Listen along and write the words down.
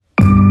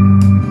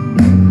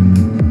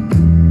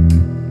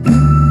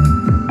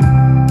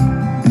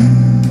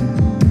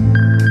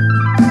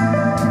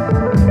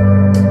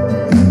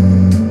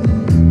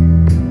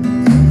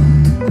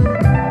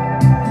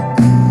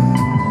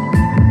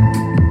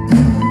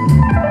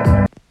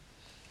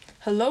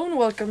Hello and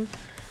welcome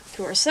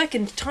to our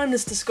second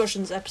Timeless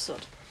Discussions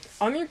episode.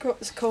 I'm your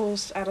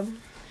co-host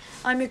Adam.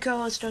 I'm your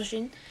co-host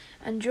Oshin,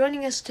 and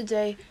joining us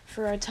today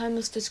for our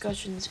Timeless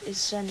Discussions is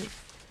Seni.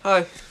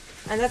 Hi.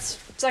 And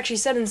it's actually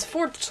Senin's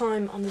fourth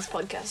time on this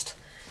podcast.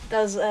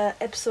 That was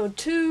episode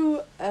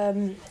 2,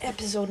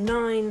 episode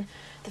 9,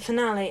 the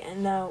finale,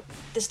 and now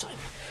this time.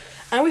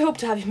 And we hope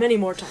to have you many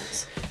more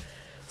times.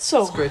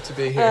 So, It's great to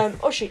be here.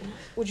 Oshin,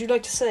 would you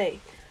like to say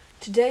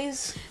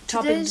today's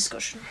topic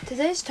discussion?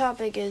 Today's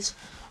topic is,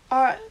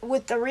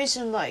 with the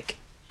recent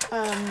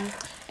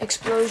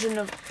explosion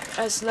of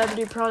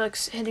celebrity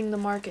products hitting the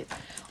market,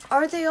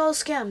 are they all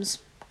scams?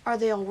 Are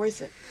they all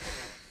worth it?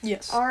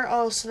 Yes.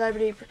 Are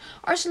celebrity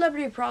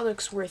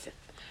products worth it?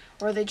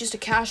 Or are they just a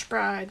cash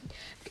grab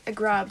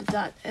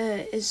that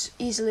is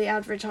easily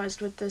advertised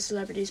with the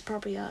celebrity's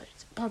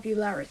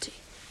popularity?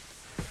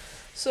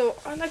 So,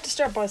 I'd like to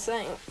start by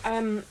saying,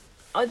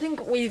 I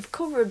think we've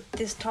covered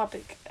this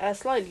topic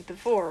slightly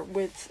before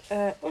with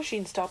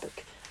Oshin's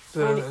topic.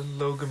 The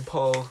Logan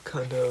Paul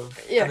kind of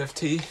Yeah.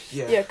 NFT.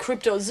 Yeah,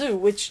 Crypto Zoo,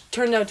 which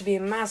turned out to be a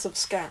massive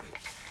scam.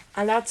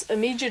 And that's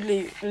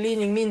immediately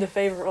leaning me in the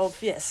favour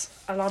of, yes,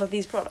 a lot of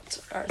these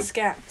products are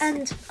scams.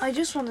 And I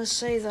just want to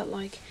say that,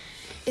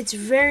 it's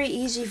very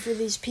easy for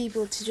these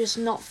people to just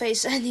not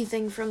face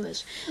anything from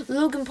this.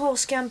 Logan Paul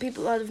scammed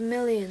people out of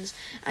millions,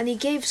 and he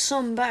gave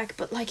some back,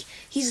 but,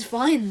 he's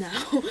fine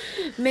now.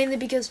 Mainly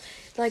because,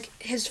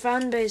 his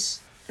fan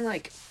base,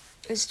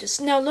 it's just...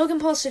 Now, Logan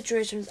Paul's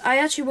situation, I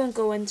actually won't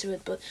go into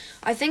it, but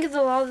I think that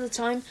a lot of the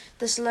time,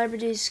 the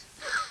celebrities...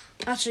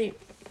 Actually,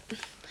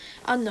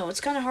 I don't know, it's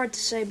kind of hard to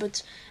say,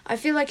 but I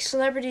feel like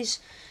celebrities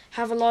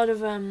have a lot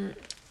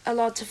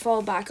to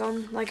fall back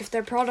on. If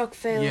their product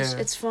fails,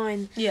 it's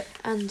fine. Yeah.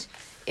 And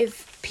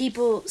if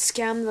people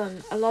scam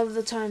them, a lot of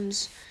the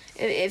times,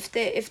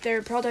 if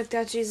their product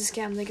actually is a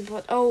scam, they can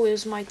put, it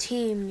was my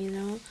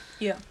team,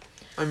 Yeah.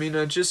 I mean,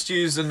 I just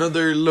use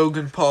another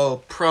Logan Paul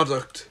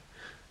product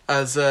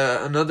as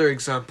another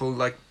example,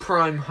 like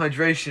Prime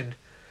Hydration.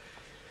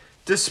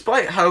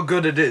 Despite how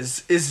good it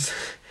is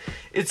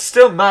it's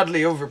still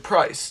madly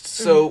overpriced.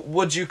 So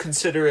would you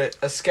consider it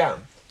a scam?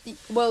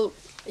 Well,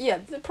 yeah,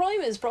 the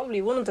Prime is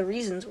probably one of the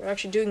reasons we're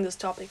actually doing this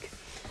topic,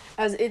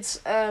 as it's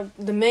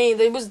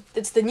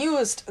it's the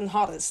newest and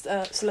hottest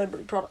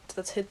celebrity product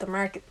that's hit the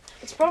market.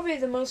 It's probably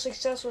the most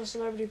successful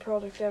celebrity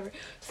product ever.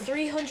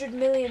 300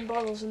 million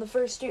bottles in the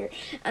first year.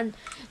 And,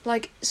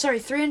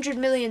 300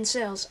 million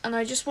sales. And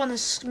I just want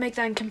to make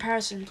that in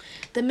comparison.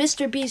 The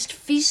Mr. Beast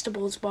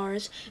Feastables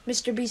bars,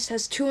 Mr. Beast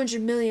has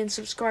 200 million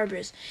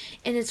subscribers.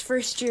 In its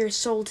first year,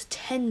 sold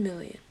 10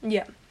 million.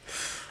 Yeah.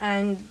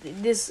 And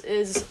this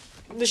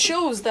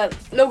shows that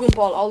Logan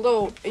Paul,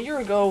 although a year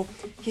ago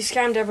he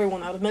scammed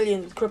everyone out of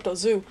millions with Crypto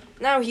Zoo,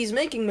 now he's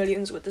making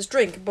millions with this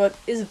drink. But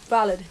is it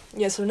valid?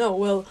 Yes or no?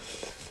 Well,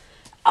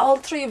 all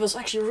three of us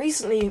actually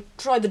recently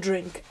tried the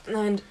drink,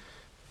 and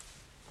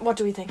what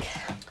do we think?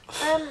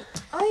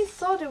 I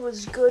thought it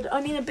was good. I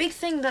mean, a big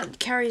thing that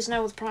carries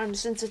now with Prime,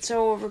 since it's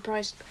so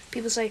overpriced,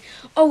 people say,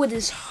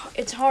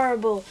 it's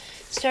horrible,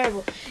 it's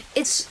terrible.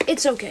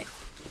 It's okay.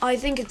 I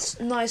think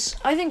it's nice.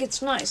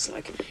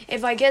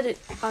 If I get it,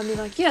 I'll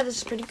be yeah, this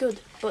is pretty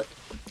good. But,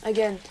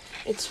 again,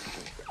 it's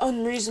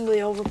unreasonably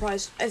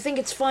overpriced. I think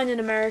it's fine in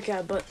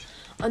America, but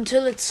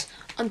until it's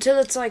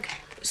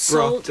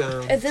sold, Brought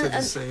down to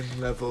the same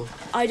level.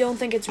 I don't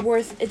think it's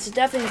worth.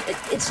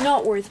 It's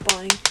not worth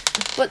buying.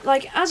 But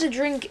as a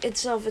drink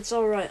itself, it's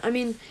all right. I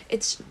mean,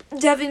 it's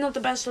definitely not the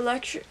best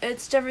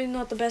It's definitely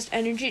not the best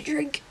energy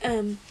drink.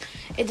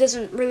 It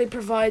doesn't really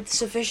provide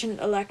sufficient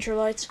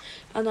electrolytes.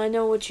 And I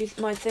know what you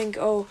might think.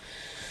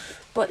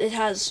 But it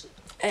has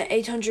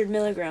 800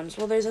 milligrams.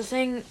 Well, there's a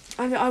thing.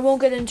 I won't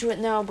get into it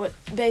now, but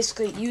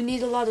basically, you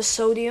need a lot of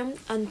sodium,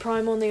 and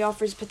Prime only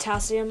offers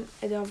potassium.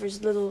 It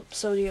offers little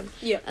sodium.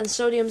 Yeah. And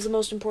sodium's the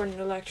most important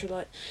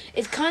electrolyte.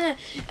 It kind of,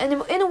 and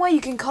in a way,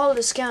 you can call it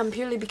a scam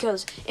purely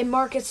because it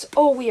markets,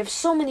 we have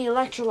so many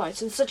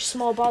electrolytes in such a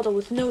small bottle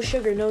with no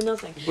sugar, no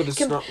nothing. But it's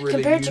not really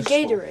compared useful. to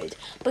Gatorade.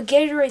 But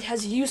Gatorade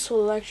has useful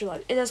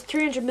electrolyte. It has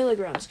 300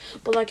 milligrams,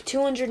 but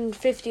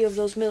 250 of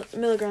those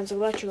milligrams of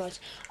electrolytes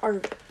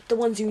are the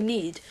ones you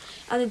need,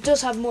 and it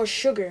does have more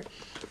sugar,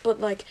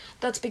 but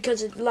that's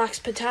because it lacks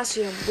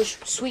potassium, which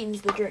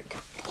sweetens the drink.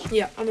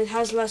 Yeah. And it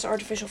has less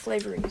artificial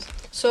flavorings.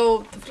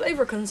 So the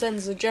flavour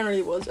consensus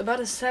generally was about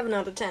a 7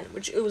 out of 10,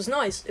 which it was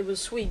nice. It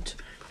was sweet.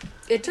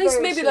 It tastes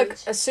Very maybe sweet. like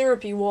a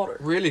syrupy water.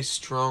 Really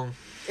strong.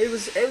 It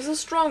was a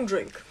strong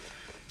drink,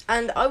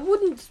 and I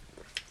would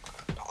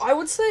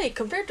say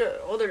compared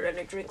to other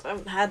energy drinks I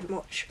haven't had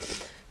much,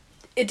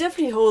 it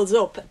definitely holds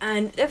up,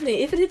 and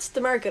definitely if it hits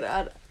the market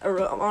at an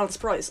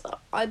honest price,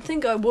 I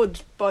think I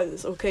would buy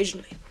this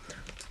occasionally.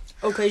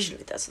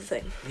 Occasionally, that's the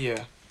thing.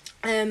 Yeah.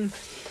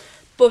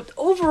 But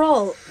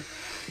overall,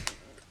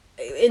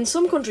 in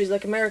some countries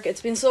like America,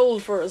 it's been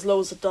sold for as low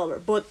as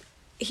 $1. But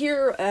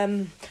here,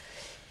 in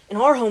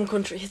our home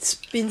country, it's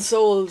been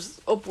sold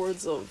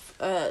upwards of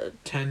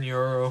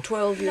 €10.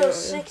 12 No, euro.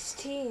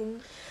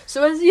 16.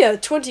 So it's, yeah,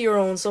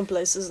 €20 in some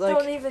places.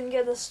 Don't even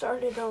get us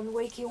started on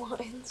Wakey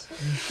Wines.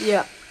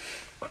 Yeah.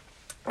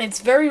 It's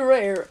very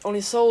rare,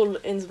 only sold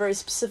in very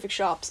specific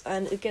shops,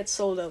 and it gets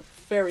sold out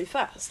very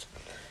fast.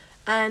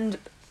 And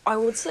I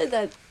would say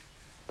that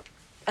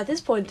at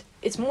this point,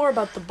 it's more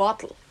about the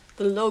bottle,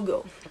 the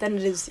logo, than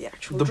it is the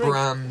actual The drink.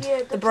 brand.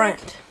 Yeah, The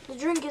brand. The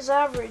drink is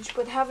average,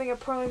 but having a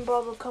Prime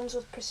bottle comes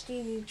with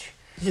prestige.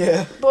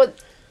 Yeah. But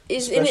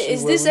Especially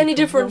is where this we any come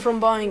different from. from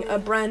buying a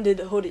branded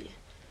hoodie?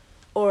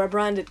 Or a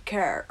branded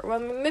car? Well,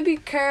 maybe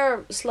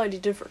car slightly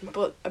different,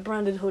 but a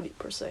branded hoodie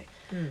per se.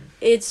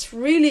 It's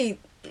really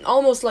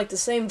almost like the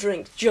same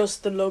drink,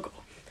 just the logo.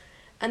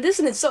 And this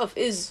in itself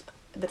is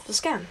a bit of a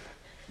scam.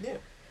 Yeah.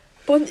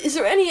 But is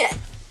there any...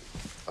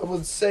 I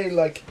would say,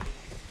 like,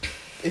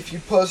 if you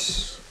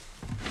put...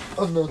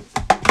 Oh, no.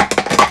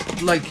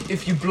 Like,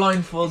 if you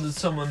blindfolded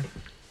someone...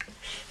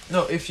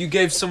 No, if you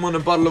gave someone a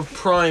bottle of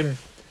Prime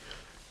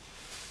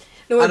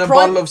No, and a Prime-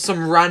 bottle of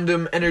some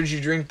random energy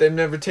drink they've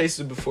never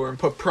tasted before and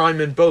put Prime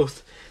in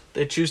both,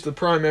 they choose the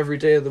Prime every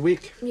day of the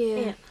week.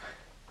 Yeah.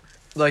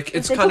 Like,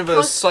 it's they kind put of a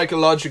Prime-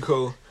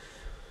 psychological...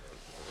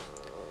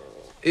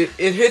 It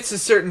hits a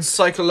certain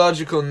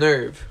psychological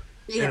nerve,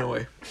 in a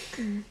way.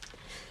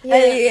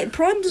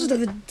 Prime doesn't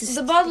have a...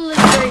 The bottle is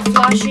very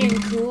flashy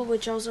and cool,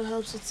 which also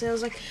helps with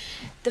sales. Like,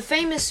 the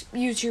famous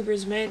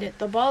YouTubers made it.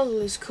 The bottle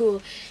is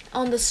cool.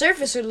 On the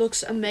surface, it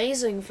looks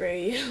amazing for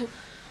you.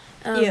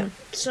 Yeah.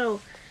 So,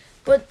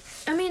 but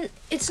I mean,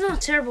 it's not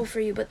terrible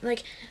for you. But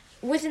like,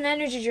 with an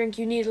energy drink,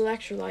 you need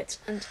electrolytes,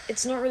 and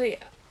it's not really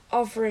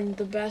offering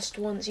the best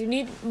ones. You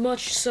need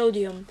much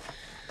sodium,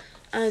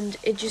 and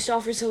it just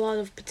offers a lot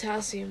of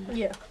potassium.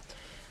 Yeah.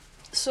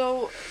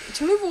 So,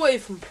 to move away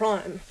from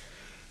Prime,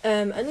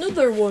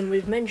 another one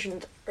we've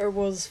mentioned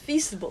was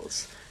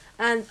Feastables.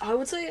 And I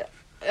would say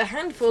a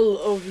handful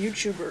of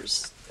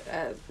YouTubers,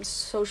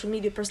 social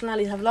media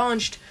personalities have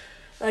launched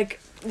like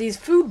these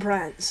food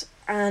brands.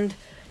 And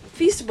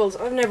Feastables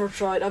I've never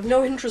tried. I've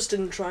no interest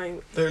in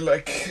trying. They're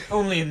like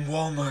only in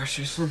Walmart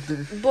or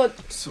something,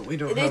 But so we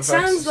don't it have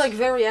sounds access. like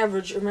very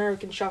average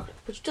American chocolate,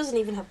 which doesn't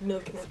even have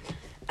milk in it.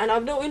 And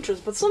I've no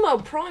interest. But somehow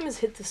Prime has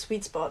hit the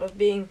sweet spot of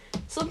being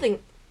something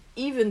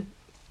even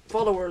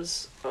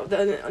followers,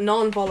 the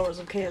non-followers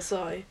of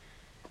KSI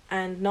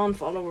and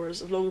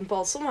non-followers of Logan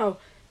Paul, somehow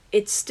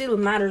it still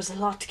matters a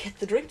lot to get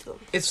the drink to them.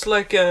 It's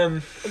like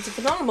It's a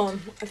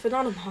phenomenon.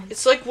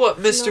 It's like what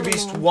Mr.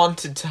 Beast No.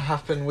 wanted to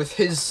happen with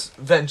his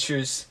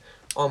ventures,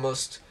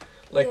 almost.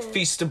 Like Yeah.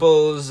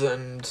 Feastables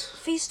and...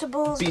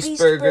 Feastables, Beast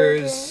Burger.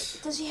 Burgers.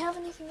 Does he have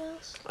anything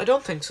else? I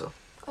don't think so.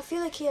 I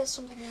feel like he has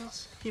something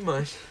else. He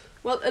might.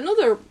 Well,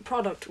 another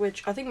product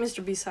which I think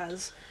Mr. Beast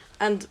has,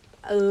 and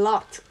a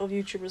lot of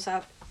YouTubers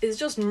have, is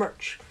just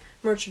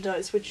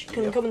merchandise, which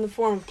can Yep. come in the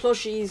form of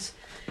plushies,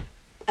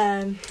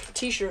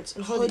 t-shirts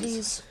and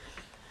hoodies.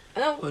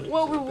 And now, Hoodies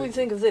what are would we big.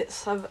 think of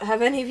this?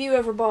 Have any of you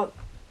ever bought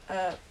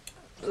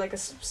like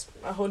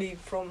a hoodie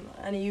from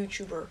any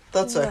YouTuber?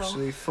 That's No.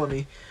 actually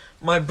funny.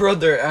 My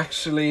brother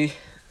actually,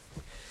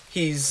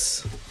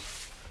 he's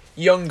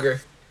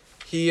younger.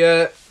 He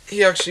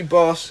actually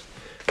bought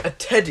a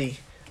teddy,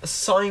 a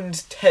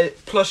signed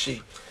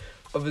plushie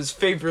of his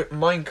favorite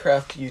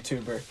Minecraft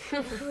YouTuber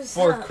Who's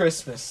for that?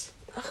 Christmas.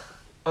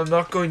 I'm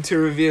not going to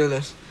reveal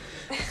it.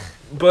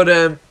 But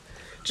do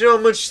you know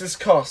how much this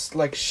cost?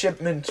 Like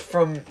shipment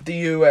from the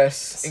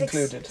US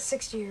included.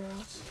 60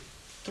 euros.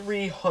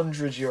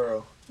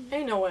 €300.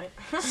 Ain't no way.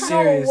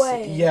 Seriously.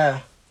 way.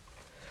 Yeah.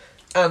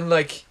 And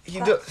like he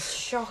does That's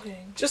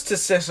shocking. just to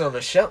sit on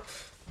a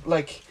shelf.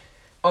 Like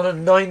on a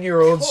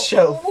 9-year-old's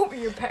shelf. What were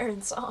your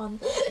parents on?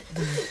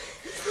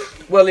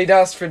 Well, he'd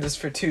asked for this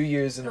for 2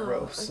 years in a Oh,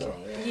 row, so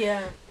okay,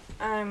 Yeah.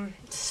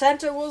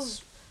 Santa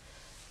was,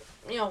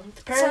 the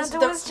parents.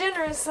 Santa was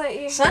generous that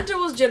year. Santa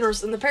was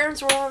generous, and the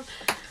parents were on.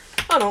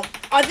 I don't know.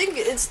 I think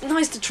it's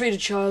nice to treat a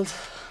child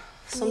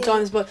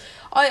sometimes, but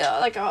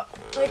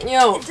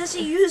Does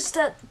he use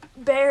that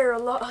bear a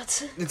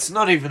lot? it's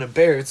not even a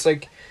bear. It's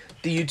like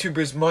the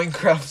YouTuber's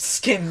Minecraft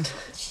skin.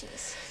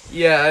 Jeez.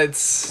 Yeah,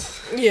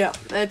 it's yeah,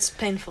 it's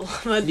painful,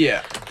 but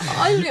yeah.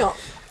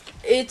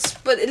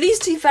 but at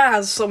least he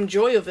has some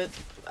joy of it,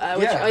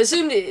 which Yeah. I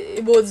assumed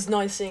it was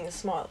nice seeing a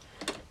smile.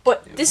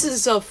 But this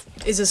itself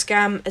is a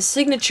scam, a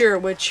signature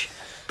which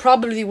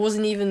probably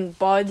wasn't even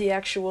by the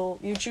actual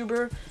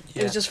YouTuber. It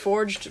Yeah. was just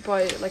forged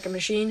by like a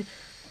machine.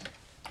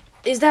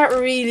 Is that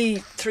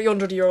really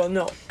 €300?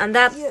 No, and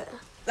that's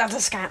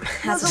a scam.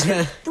 That's a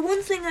scam. The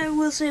one thing I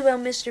will say about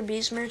Mr.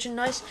 Beast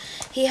merchandise,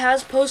 he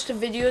has posted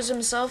videos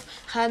himself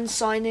hand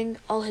signing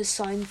all his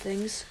signed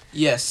things.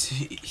 Yes.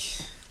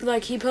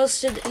 Like he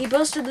posted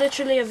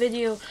literally a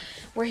video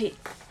where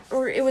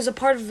it was a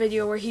part of a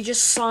video where he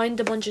just signed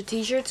a bunch of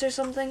t-shirts or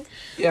something.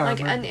 Yeah. Like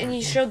and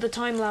he showed the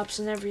time lapse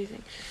and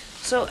everything.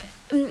 So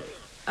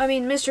I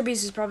mean Mr.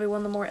 Beast is probably one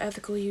of the more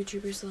ethical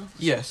YouTubers though.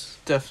 Yes,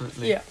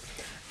 definitely. Yeah.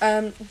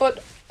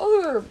 But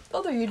other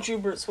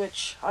YouTubers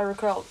which I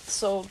recall,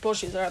 so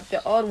plushies are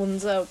the odd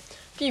ones out.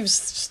 A few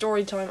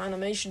storytime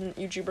animation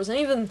YouTubers, and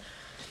even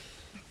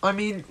I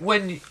mean,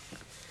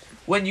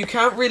 when you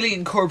can't really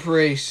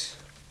incorporate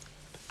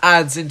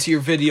ads into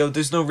your video,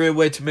 there's no real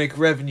way to make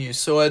revenue.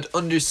 So I'd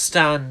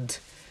understand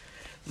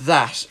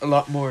that a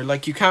lot more.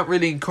 Like, you can't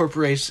really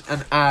incorporate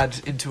an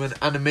ad into an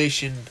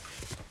animation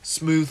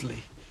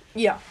smoothly,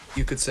 Yeah,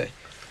 you could say.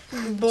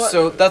 but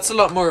So that's a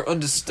lot more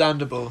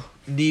understandable,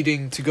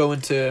 needing to go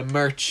into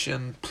merch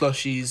and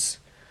plushies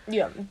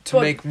yeah, to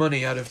but make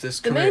money out of this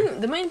the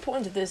career. main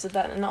point of this is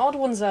that an Odd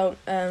Ones Out,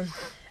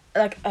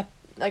 like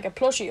a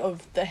plushie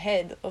of the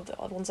head of the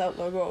Odd Ones Out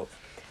logo,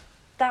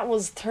 that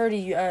was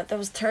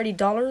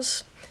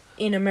 $30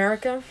 in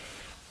America,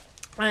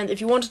 and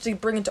if you wanted to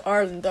bring it to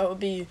Ireland, that would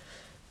be,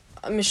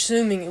 I'm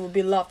assuming it would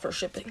be a lot for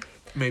shipping.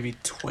 Maybe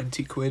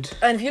 20 quid.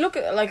 And if you look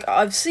at, like,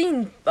 I've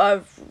seen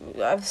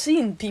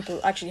people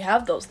actually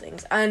have those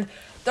things, and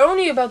they're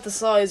only about the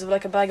size of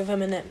like a bag of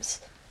M&Ms.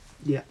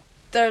 Yeah.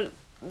 They're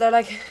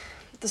like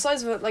the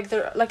size of it, like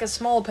they're like a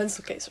small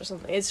pencil case or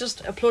something. It's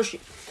just a plushie.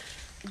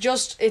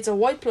 It's a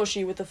white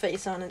plushie with a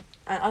face on it,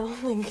 and I don't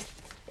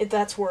think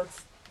that's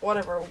worth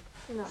whatever,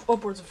 No.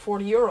 upwards of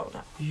 €40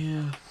 now.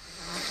 Yeah.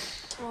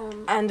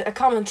 And a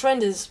common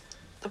trend is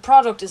the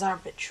product is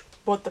average,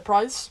 but the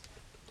price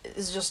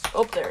is just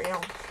up there, you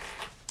know.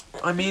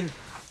 I mean,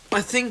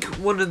 I think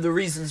one of the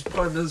reasons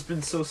Prime has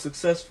been so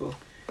successful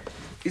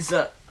is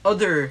that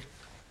other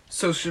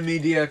social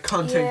media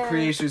content Yeah.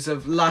 creators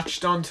have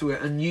latched onto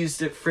it and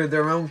used it for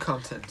their own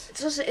content.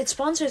 It's also, it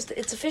sponsors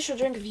its official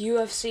drink of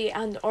UFC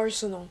and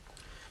Arsenal.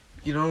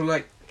 You know,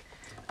 like,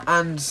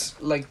 and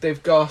like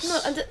they've got. No,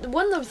 and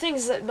one of the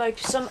things that like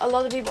a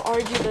lot of people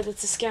argue that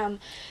it's a scam.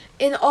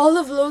 In a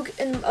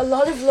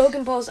lot of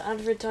Logan Paul's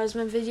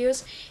advertisement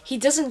videos, he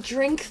doesn't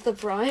drink the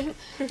Prime.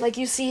 Like,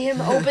 you see him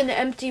open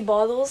empty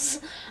bottles,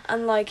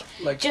 and like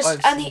Like, just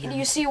I've and seen him.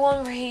 you see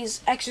one where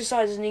he's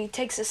exercising and he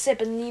takes a sip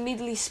and he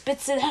immediately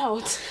spits it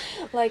out,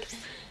 like.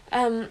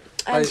 And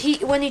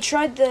when he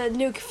tried the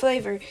nuke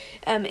flavor,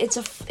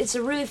 it's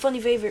a really funny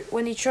flavor.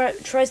 When he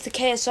tries the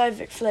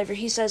KSI flavor,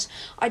 he says,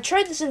 "I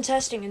tried this in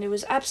testing and it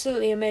was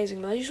absolutely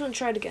amazing, but I just want to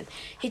try it again."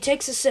 He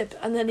takes a sip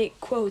and then he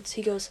quotes.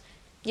 He goes,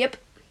 "Yep,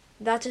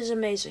 that is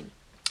amazing.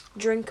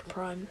 Drink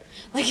Prime."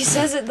 Like, he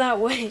says it that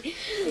way.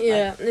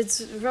 Yeah, it's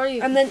very.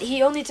 And then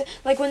he only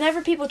like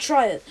whenever people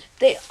try it,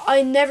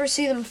 I never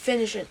see them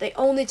finish it. They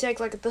only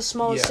take like the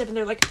smallest Yeah. sip and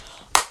they're like,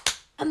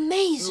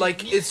 amazing.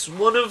 Like, it's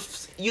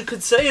you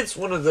could say it's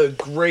one of the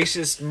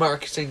greatest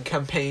marketing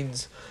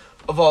campaigns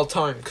of all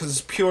time, because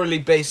it's purely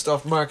based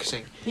off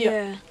marketing.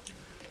 Yeah.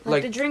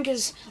 Like- The drink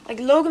is like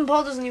Logan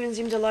Paul doesn't even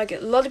seem to like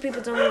it. A lot of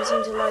people don't even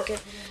seem to like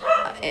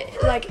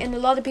it. Like, in a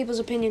lot of people's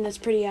opinion, it's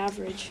pretty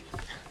average.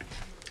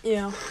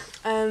 Yeah.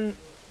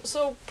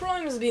 So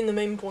Prime has been the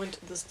main point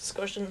of this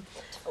discussion,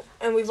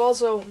 and we've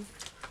also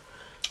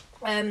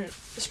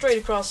strayed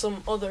across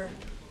some other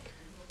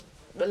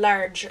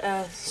large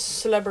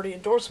celebrity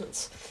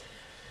endorsements.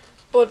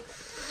 But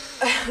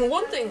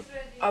one thing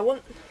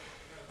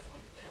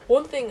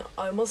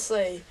I must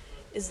say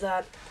is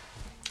that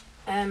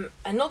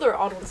another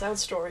Odd Ones Out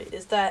story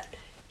is that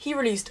he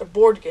released a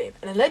board game,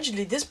 and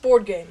allegedly this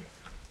board game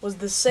was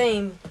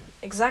the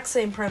exact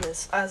same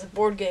premise as a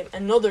board game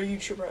another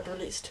YouTuber had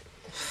released.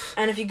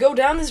 And if you go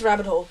down this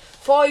rabbit hole,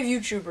 5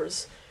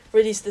 YouTubers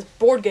released this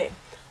board game,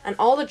 and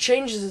all that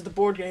changes is the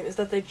board game is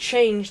that they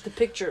changed the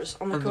pictures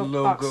on the And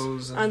the box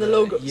logos. and the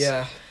logos.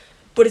 Yeah.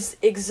 But it's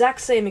the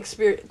exact same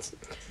experience.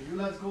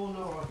 Let's go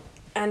now.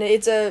 And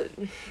it's a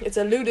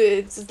Ludo.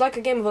 It's like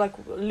a game of like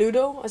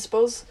Ludo, I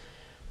suppose,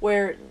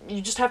 where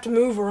you just have to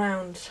move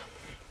around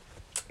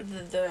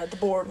the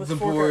board with The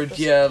 4 board, characters.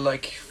 yeah,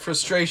 like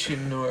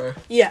frustration or.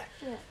 Yeah.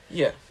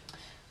 Yeah.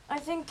 I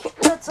think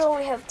that's all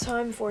we have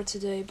time for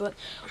today, but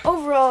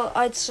overall,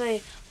 I'd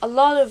say a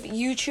lot of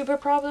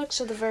YouTuber products,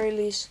 at the very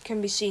least,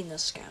 can be seen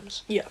as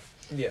scams. Yeah.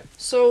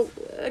 So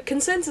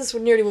consensus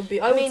would nearly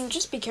be. I mean,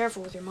 just be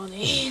careful with your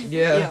money.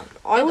 Yeah.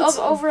 I would.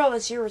 Overall,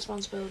 it's your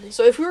responsibility.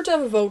 So if we were to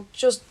have a vote,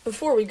 just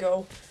before we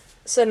go,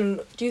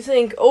 Senan, do you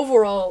think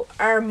overall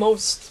are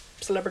most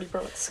celebrity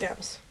products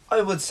scams?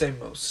 I would say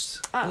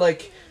most. Ah.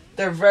 Like,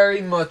 they're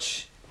very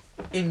much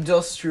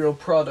industrial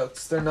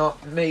products. They're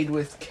not made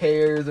with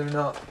care. They're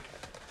not.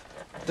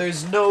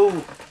 There's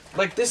no.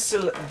 Like, the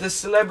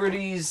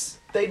celebrities,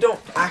 they don't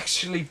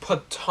actually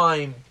put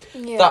time,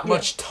 Yeah. that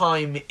much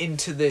time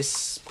into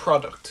this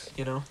product,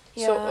 you know?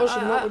 So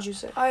Ocean, what would you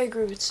say? I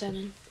agree with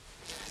Senan.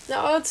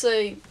 Now I'd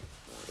say,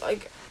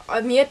 like,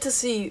 I'm yet to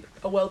see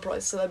a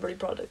well-priced celebrity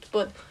product,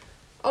 but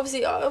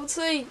obviously I would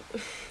say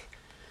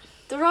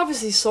there are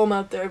obviously some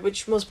out there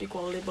which must be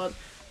quality, but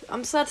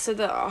I'm sad to say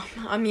that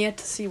I'm yet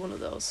to see one of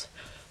those.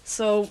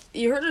 So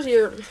you heard it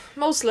here.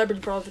 Most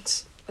celebrity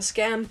products a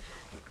scam.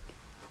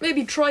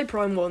 Maybe try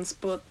Prime once,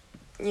 but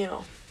you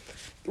know,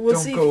 we'll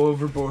don't see. go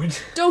overboard.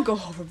 Don't go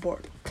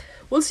overboard.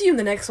 We'll see you in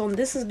the next one.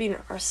 This has been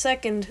our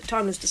second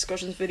Timeless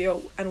Discussions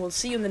video, and we'll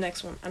see you in the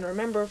next one. And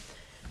remember,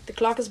 the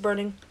clock is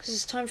burning. Because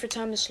it's time for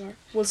Time to Slur.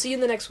 We'll see you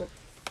in the next one.